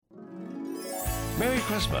Merry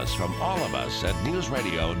Christmas from all of us at News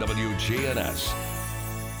Radio WGNS.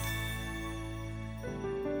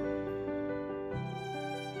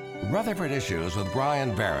 Rutherford Issues with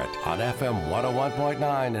Bryan Barrett on FM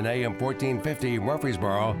 101.9 and AM 1450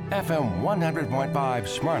 Murfreesboro, FM 100.5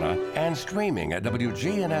 Smyrna, and streaming at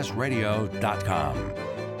WGNSradio.com.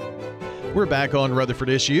 We're back on Rutherford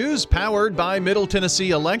Issues, powered by Middle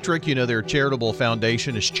Tennessee Electric. You know, their charitable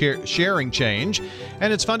foundation is Sharing Change,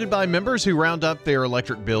 and it's funded by members who round up their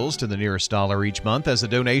electric bills to the nearest dollar each month as a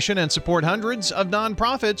donation and support hundreds of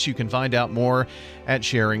nonprofits. You can find out more at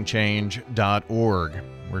sharingchange.org.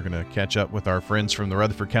 We're going to catch up with our friends from the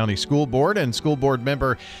Rutherford County School Board, and School Board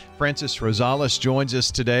member Francis Rosales joins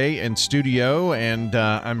us today in studio, and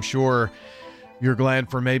I'm sure you're glad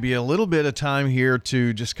for maybe a little bit of time here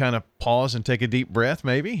to just kind of pause and take a deep breath,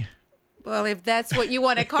 maybe? Well, if that's what you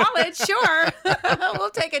want to call it, sure. We'll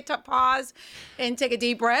take a pause and take a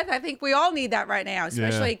deep breath. I think we all need that right now,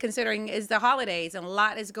 especially considering it's the holidays and a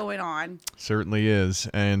lot is going on. Certainly is.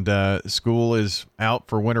 And school is out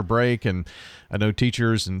for winter break, and I know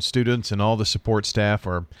teachers and students and all the support staff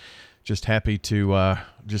are just happy to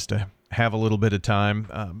have a little bit of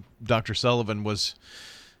time. Dr. Sullivan was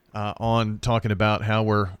on talking about how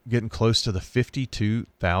we're getting close to the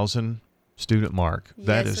 52,000 student mark.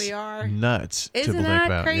 That yes, is we are. Nuts. Isn't to think that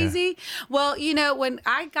about. crazy? Yeah. Well, you know, when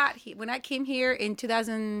I came here in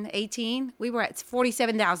 2018, we were at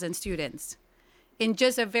 47,000 students. In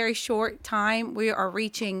just a very short time, we are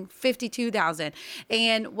reaching 52,000.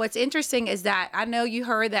 And what's interesting is that I know you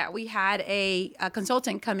heard that we had a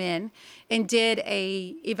consultant come in and did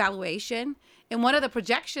a evaluation. And one of the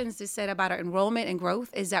projections they said about our enrollment and growth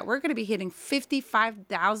is that we're going to be hitting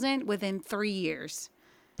 55,000 within 3 years.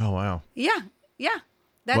 Oh, wow. Yeah.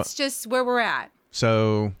 That's just where we're at.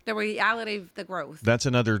 So the reality of the growth. That's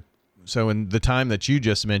another. So in the time that you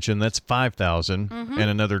just mentioned, that's 5,000 and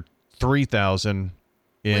another 3,000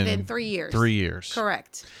 within 3 years. 3 years.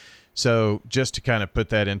 Correct. So just to kind of put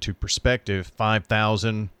that into perspective,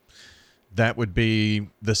 5,000. That would be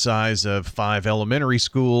the size of 5 elementary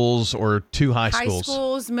schools or 2 high schools. High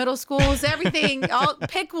schools, middle schools, everything.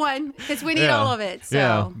 Pick one because we need all of it. So.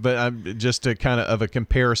 Yeah, but just to kind of a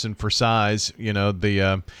comparison for size, you know,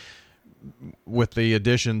 the with the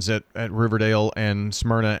additions at Riverdale and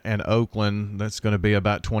Smyrna and Oakland, that's going to be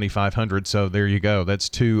about 2,500. So there you go. That's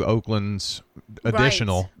 2 Oaklands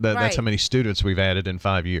additional. Right. That's how many students we've added in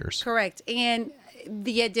 5 years. Correct. And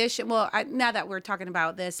the addition, now that we're talking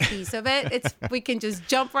about this piece of it, we can just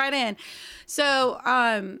jump right in. So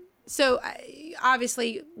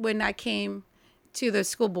obviously when I came to the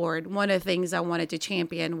school board, one of the things I wanted to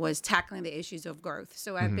champion was tackling the issues of growth.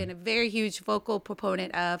 So I've been a very huge vocal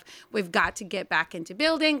proponent of we've got to get back into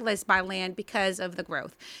building, let's buy land because of the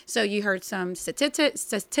growth. So you heard some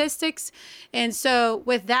statistics. And so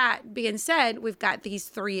with that being said, we've got these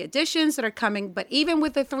 3 additions that are coming. But even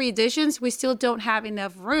with the 3 additions, we still don't have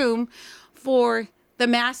enough room for the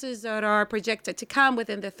masses that are projected to come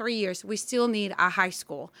within the 3 years. We still need a high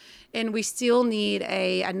school, and we still need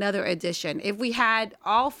another addition. If we had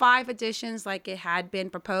all 5 additions like it had been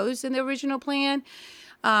proposed in the original plan,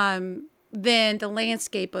 then the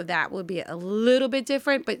landscape of that would be a little bit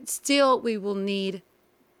different, but still we will need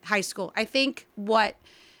high school. I think what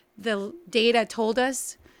the data told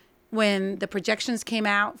us when the projections came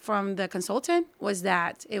out from the consultant was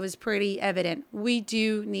that it was pretty evident. We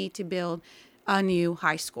do need to build a new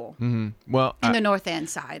high school. Well, in the north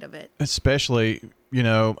end side of it. Especially, you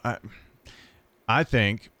know, I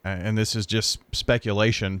think, and this is just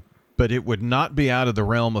speculation, but it would not be out of the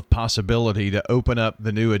realm of possibility to open up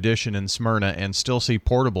the new addition in Smyrna and still see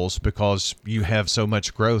portables because you have so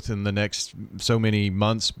much growth in the next so many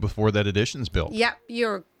months before that addition's built. Yep,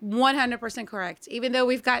 you're 100% correct. Even though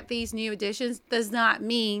we've got these new additions, does not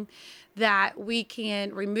mean that we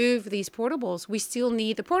can remove these portables. We still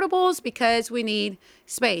need the portables because we need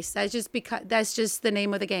space. That's just the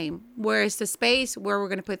name of the game. Where is the space where we're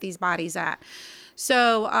going to put these bodies at?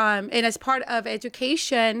 So, and as part of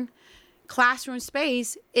education, classroom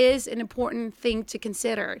space is an important thing to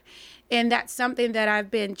consider. And that's something that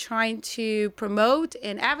I've been trying to promote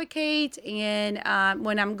and advocate. And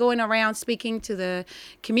when I'm going around speaking to the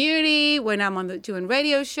community, when I'm doing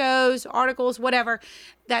radio shows, articles, whatever,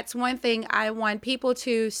 that's one thing I want people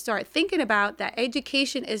to start thinking about, that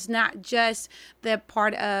education is not just the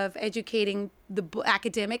part of educating the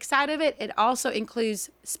academic side of it. It also includes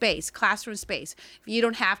space, classroom space. If you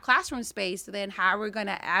don't have classroom space, then how are we going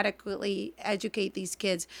to adequately educate these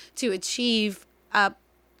kids to achieve up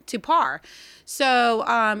to par. So,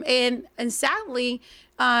 and sadly,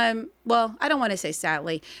 well, I don't want to say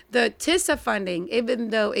sadly, the TISA funding, even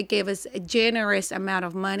though it gave us a generous amount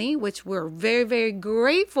of money, which we're very, very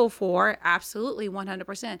grateful for, absolutely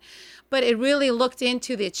 100%, but it really looked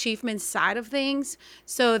into the achievement side of things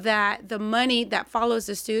so that the money that follows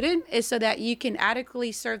the student is so that you can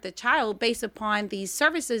adequately serve the child based upon these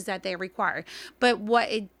services that they require. But what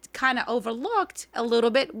it kind of overlooked a little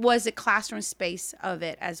bit was the classroom space of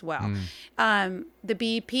it as well. The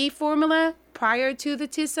BEP formula prior to the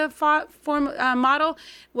TISA model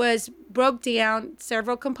was broke down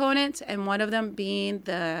several components, and one of them being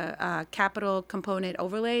the capital component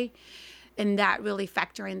overlay, and that really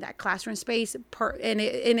factor in that classroom space and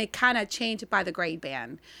it kind of changed by the grade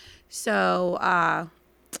band. So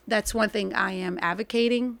that's one thing I am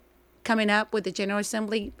advocating coming up with the General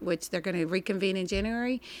Assembly, which they're going to reconvene in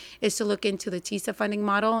January, is to look into the TISA funding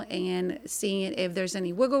model and seeing if there's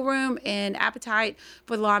any wiggle room and appetite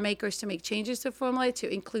for lawmakers to make changes to formula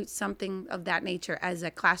to include something of that nature as a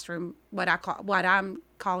classroom, what I'm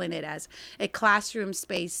calling it as a classroom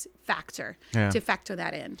space factor, to factor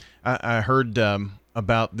that in. I heard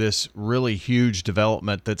about this really huge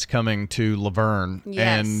development that's coming to Laverne,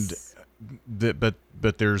 Yes. and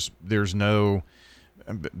but there's no.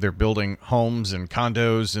 They're building homes and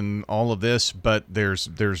condos and all of this, but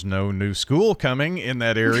there's no new school coming in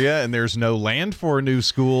that area, and there's no land for a new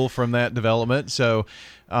school from that development. So,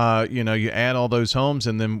 you add all those homes,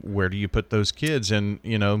 and then where do you put those kids? And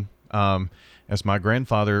as my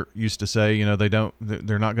grandfather used to say,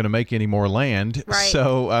 they're not going to make any more land. Right.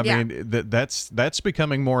 So I mean, that's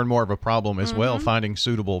becoming more and more of a problem as well, finding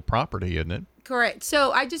suitable property, isn't it? Correct.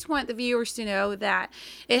 So I just want the viewers to know that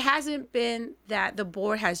it hasn't been that the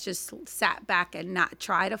board has just sat back and not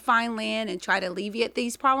tried to find land and try to alleviate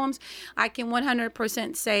these problems. I can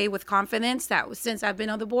 100% say with confidence that since I've been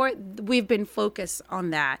on the board, we've been focused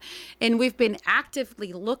on that. And we've been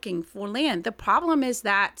actively looking for land. The problem is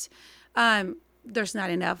that there's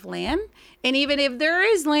not enough land. And even if there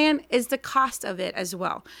is land, is the cost of it as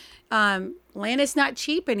well. Land is not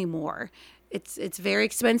cheap anymore. It's very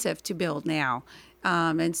expensive to build now.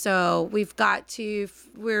 And so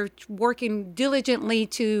we're working diligently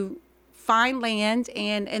to find land,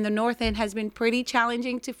 and in the north end has been pretty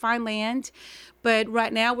challenging to find land. But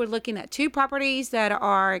right now we're looking at 2 properties that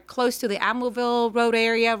are close to the Admiralville Road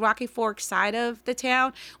area, Rocky Fork side of the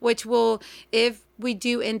town, which will, if we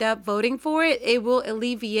do end up voting for it, it will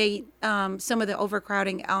alleviate some of the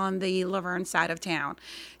overcrowding on the Laverne side of town.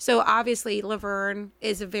 So obviously Laverne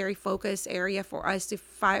is a very focused area for us to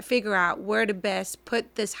figure out where to best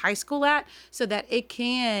put this high school at so that it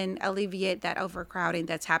can alleviate that overcrowding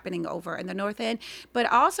that's happening over in the north end.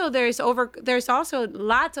 But also there's also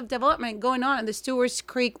lots of development going on in the Stewart's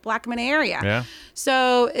Creek Blackman area. Yeah.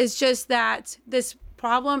 So it's just that this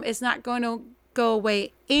problem is not going to go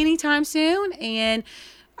away anytime soon, and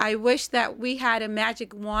I wish that we had a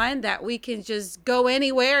magic wand that we can just go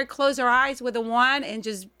anywhere, close our eyes with a wand, and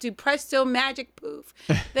just do presto magic poof.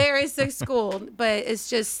 There is the school, but it's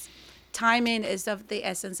just timing is of the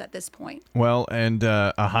essence at this point. Well, and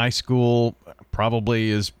a high school probably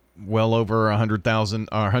is well over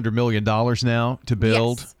 $100 million now to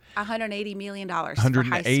build. Yes. $180 million.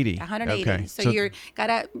 180. 180. Okay. So you're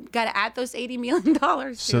gotta add those $80 million to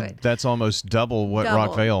it. So that's almost double what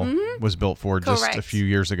Rockvale was built for just Correct. a few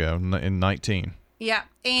years ago in 19. Yeah,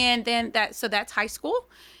 and then that's high school,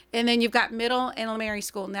 and then you've got middle and elementary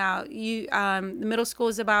school. Now the middle school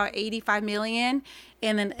is about $85 million,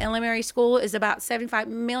 and then elementary school is about $75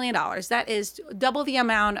 million. That is double the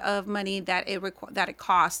amount of money that it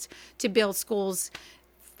cost to build schools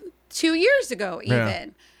 2 years ago even. Yeah.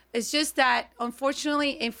 It's just that,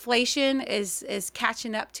 unfortunately, inflation is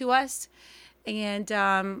catching up to us, and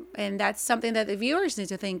that's something that the viewers need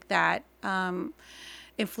to think that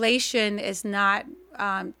inflation is not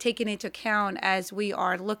taken into account as we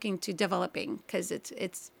are looking to developing, because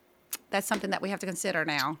that's something that we have to consider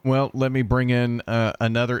now. Well, let me bring in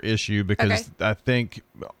another issue, because I think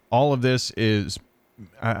all of this is,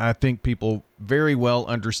 I think people very well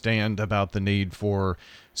understand about the need for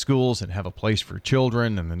schools and have a place for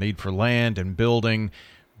children and the need for land and building,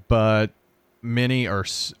 but many are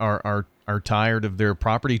tired of their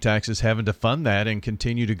property taxes having to fund that and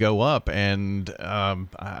continue to go up. And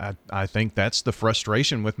I think that's the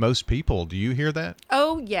frustration with most people. Do you hear that?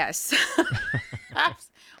 Oh, yes.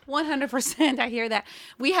 100% I hear that.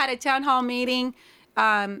 We had a town hall meeting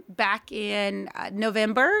back in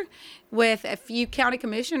November with a few county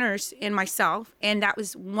commissioners and myself, and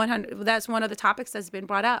that's one of the topics that's been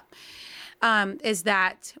brought up. is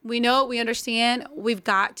that we understand we've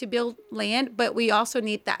got to build land, but we also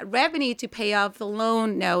need that revenue to pay off the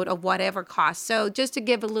loan note of whatever cost. So just to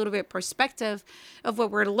give a little bit perspective of what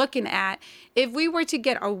we're looking at, if we were to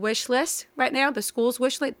get our wish list right now, the school's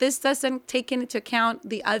wish list, this doesn't take into account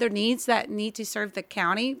the other needs that need to serve the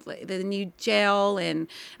county, the new jail, and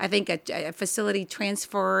I think a facility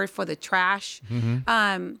transfer for the trash.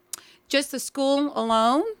 Just the school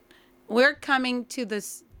alone, we're coming to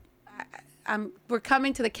this. We're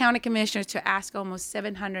coming to the county commissioners to ask almost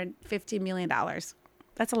 $750 million.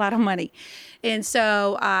 That's a lot of money. And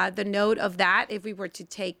so the note of that, if we were to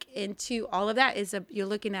take into all of that, you're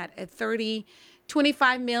looking at a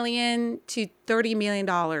 $25 million to $30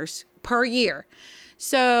 million per year.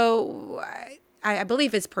 So I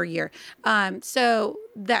believe it's per year. So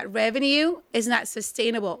that revenue is not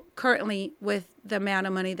sustainable currently with the amount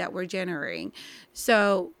of money that we're generating.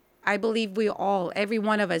 So I believe every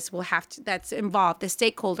one of us will have to, that's involved, the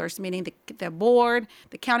stakeholders, meaning the board,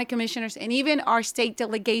 the county commissioners, and even our state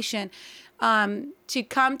delegation, to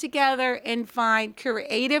come together and find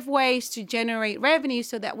creative ways to generate revenue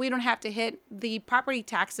so that we don't have to hit the property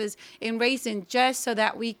taxes in raising just so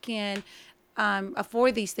that we can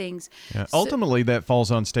afford these things. Yeah. Ultimately, that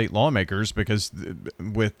falls on state lawmakers because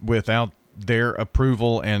without their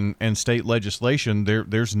approval and state legislation,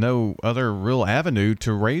 there's no other real avenue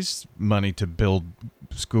to raise money to build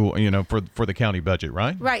school, for the county budget,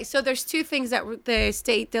 right? Right. So there's two things that the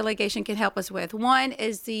state delegation can help us with. One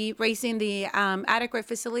is raising the adequate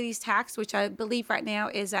facilities tax, which I believe right now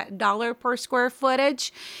is at $1 per square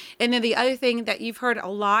footage. And then the other thing that you've heard a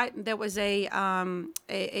lot, there was a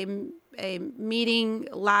meeting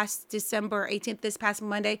last December 18th, this past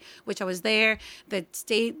Monday, which I was there. The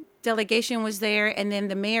state delegation was there, and then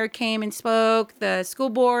the mayor came and spoke. The school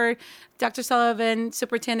board, Dr. Sullivan,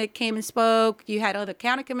 superintendent, came and spoke. You had other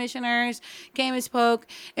county commissioners came and spoke,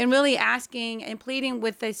 and really asking and pleading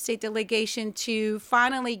with the state delegation to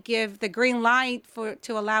finally give the green light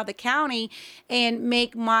to allow the county and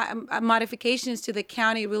make modifications to the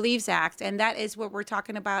County Reliefs Act. And that is what we're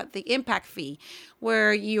talking about, the impact fee,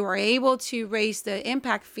 where you are able to raise the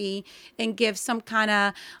impact fee and give some kind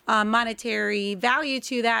of monetary value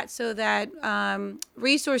to that, so that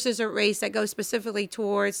resources are raised that go specifically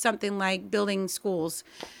towards something like building schools.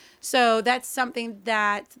 So that's something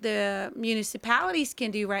that the municipalities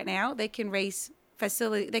can do right now. They can raise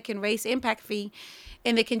impact fee,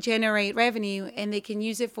 and they can generate revenue, and they can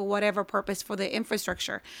use it for whatever purpose for the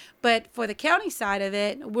infrastructure. But for the county side of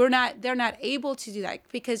it, they're not able to do that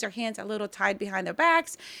because their hands are a little tied behind their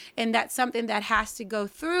backs. And that's something that has to go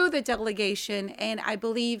through the delegation, and I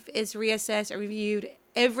believe is reassessed or reviewed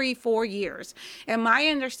every 4 years. And my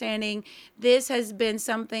understanding, this has been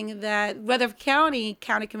something that Rutherford County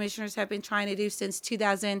commissioners have been trying to do since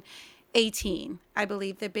 2018. I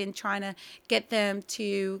believe they've been trying to get them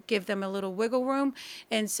to give them a little wiggle room.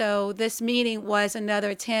 And so this meeting was another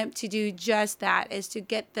attempt to do just that, is to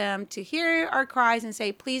get them to hear our cries and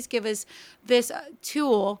say, please give us this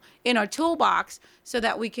tool in our toolbox so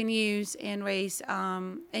that we can use and raise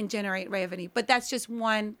and generate revenue. But that's just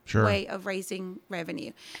one way of raising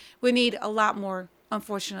revenue. We need a lot more,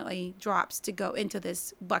 unfortunately, drops to go into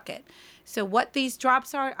this bucket. So what these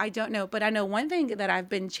drops are, I don't know. But I know one thing that I've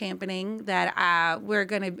been championing that I'm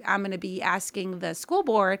going to be asking the school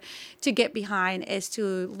board to get behind is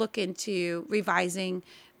to look into revising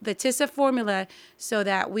the TISA formula so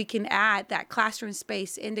that we can add that classroom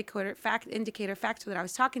space indicator factor that I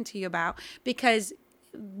was talking to you about. Because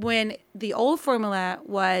when the old formula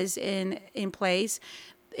was in place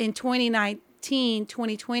in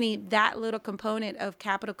 2020, that little component of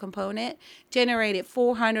capital component generated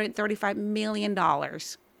 $435 million.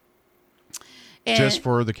 And just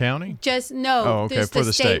for the county? Just no. Oh, okay, for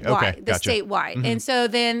the state. Okay, the gotcha. statewide. Mm-hmm. And so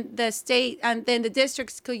then the state and then the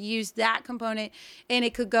districts could use that component, and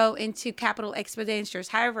it could go into capital expenditures.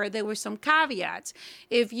 However, there were some caveats.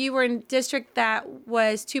 If you were in a district that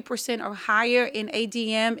was 2% or higher in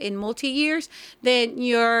ADM in multi-years, then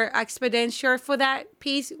your expenditure for that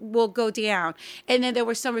piece will go down. And then there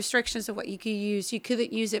were some restrictions of what you could use. You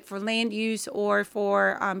couldn't use it for land use or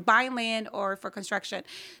for buying land or for construction.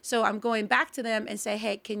 So I'm going back to them and say,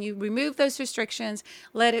 hey, can you remove those restrictions?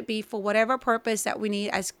 Let it be for whatever purpose that we need,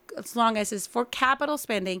 as long as it's for capital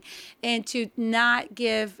spending, and to not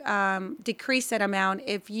decrease that amount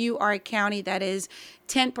if you are a county that is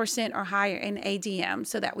 10% or higher in ADM,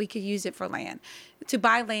 so that we could use it for land, to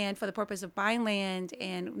buy land for the purpose of buying land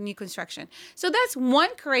and new construction. So that's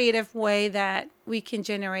one creative way that we can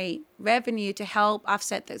generate revenue to help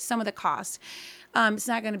offset some of the costs. It's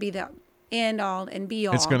not going to be end all and be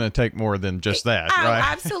all. It's going to take more than just that, right?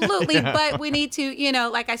 Absolutely. But we need to,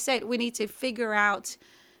 like I said, we need to figure out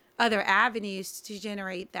other avenues to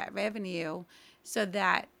generate that revenue so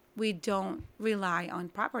that we don't rely on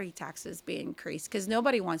property taxes being increased, because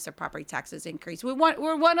nobody wants their property taxes increased. We're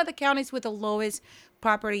one of the counties with the lowest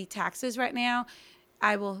property taxes right now.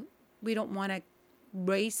 We don't want to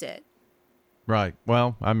raise it. Right.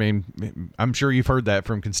 Well, I mean, I'm sure you've heard that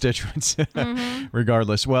from constituents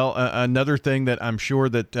regardless. Well, another thing that I'm sure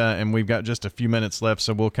that, and we've got just a few minutes left,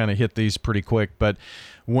 so we'll kind of hit these pretty quick. But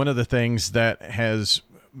one of the things that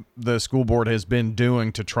the school board has been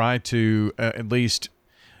doing to try to at least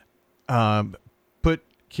put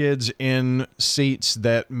kids in seats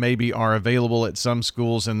that maybe are available at some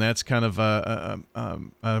schools, and that's kind of a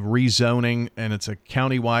rezoning, and it's a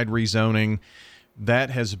countywide rezoning.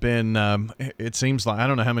 That has been, it seems like, I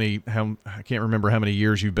don't know I can't remember how many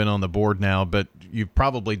years you've been on the board now, but you've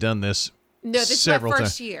probably done this several times. This is my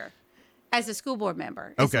first year as a school board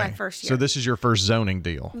member. This is my first year. So this is your first zoning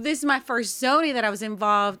deal. This is my first zoning that I was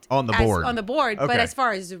involved on the board. Okay. But as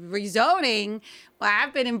far as rezoning, well,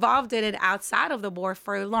 I've been involved in it outside of the board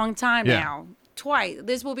for a long time now. Twice.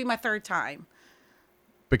 This will be my third time.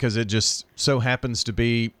 Because it just so happens to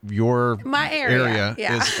be my area.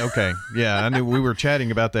 Yeah. Okay. Yeah, I knew we were chatting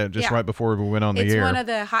about that just right before we went on the air. It's one of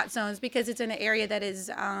the hot zones because it's in an area that is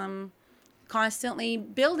constantly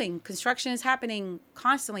building. Construction is happening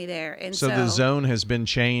constantly there. And so the zone has been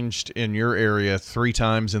changed in your area 3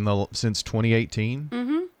 times since 2018?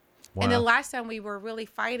 Mm-hmm. Wow. And the last time we were really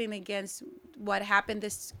fighting against what happened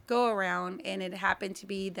this go around, and it happened to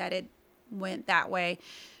be that it went that way.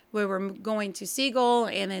 We were going to Siegel,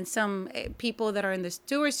 and then some people that are in the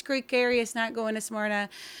Stewart's Creek area is not going to Smyrna.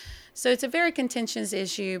 So it's a very contentious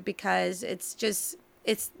issue because it's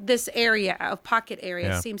this area of pocket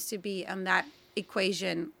area seems to be on that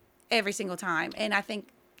equation every single time. And I think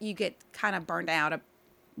you get kind of burned out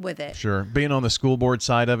with it. Sure. Being on the school board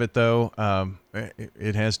side of it, though,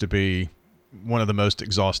 it has to be one of the most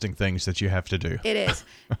exhausting things that you have to do. It is.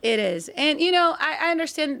 It is. And, I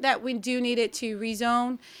understand that we do need it to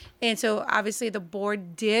rezone. And so obviously the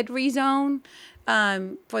board did rezone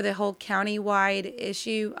for the whole county-wide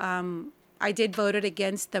issue. I did vote it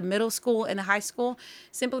against the middle school and the high school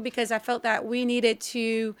simply because I felt that we needed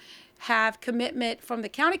to have commitment from the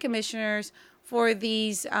county commissioners for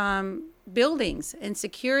these buildings and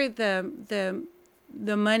secure the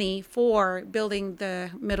money for building the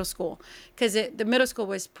middle school, because the middle school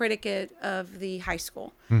was predicate of the high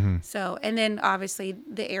school. Mm-hmm. So, and then obviously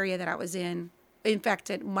the area that I was in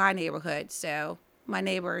infected my neighborhood. So my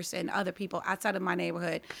neighbors and other people outside of my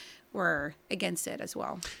neighborhood were against it as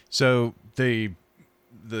well. So the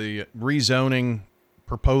rezoning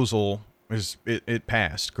proposal it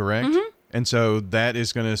passed, correct? Mm-hmm. And so that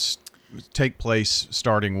is going to take place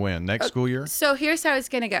starting when? Next school year? So here's how it's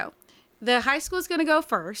going to go. The high school is going to go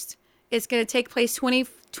first. It's going to take place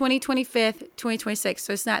 2025, 2026.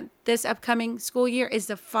 So it's not this upcoming school year. It's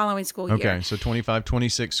the following school year. Okay, so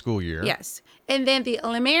 25-26 school year. Yes. And then the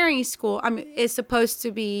elementary school is supposed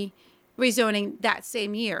to be rezoning that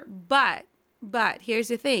same year. But here's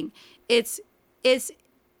the thing. It's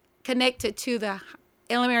connected to the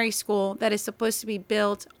elementary school that is supposed to be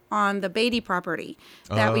built on the Beatty property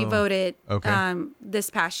that we voted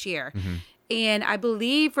this past year. Mm-hmm. And I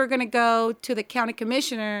believe we're going to go to the county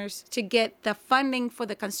commissioners to get the funding for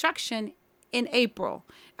the construction in April.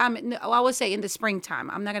 I would say in the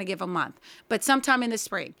springtime. I'm not going to give a month, but sometime in the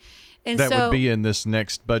spring. And that would be in this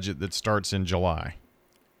next budget that starts in July.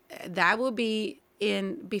 That will be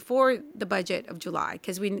before the budget of July,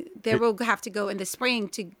 because will have to go in the spring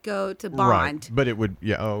to go to bond. Right, but it would,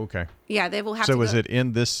 okay. Yeah, they will have to go. So is it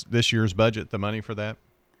in this year's budget, the money for that?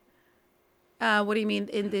 What do you mean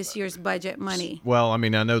in this year's budget money? Well, I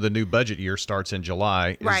mean, I know the new budget year starts in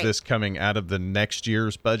July. Is right. this coming out of the next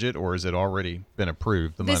year's budget, or has it already been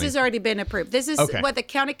approved? This has already been approved. This is what the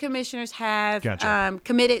county commissioners have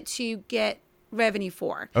committed to get revenue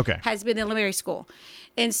for. Okay. Has been elementary school.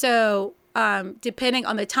 And so depending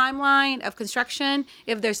on the timeline of construction,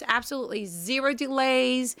 if there's absolutely zero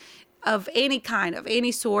delays of any kind, of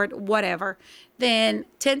any sort, whatever, then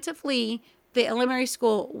tentatively the elementary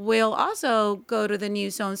school will also go to the new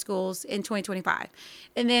zone schools in 2025.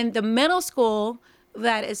 And then the middle school,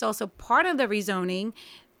 that is also part of the rezoning,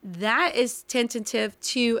 that is tentative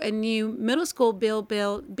to a new middle school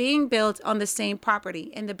being built on the same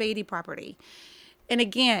property, in the Beatty property. And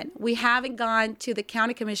again, we haven't gone to the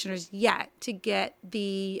county commissioners yet to get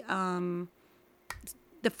the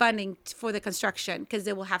funding for the construction, because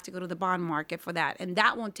they will have to go to the bond market for that. And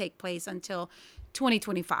that won't take place until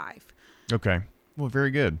 2025. Okay. Well, very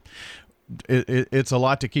good. it's a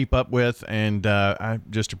lot to keep up with, and I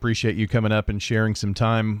just appreciate you coming up and sharing some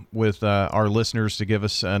time with our listeners to give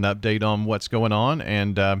us an update on what's going on.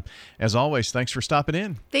 And as always, thanks for stopping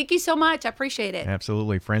in. Thank you so much. I appreciate it.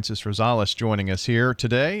 Absolutely. Frances Rosales joining us here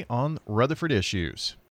today on Rutherford Issues.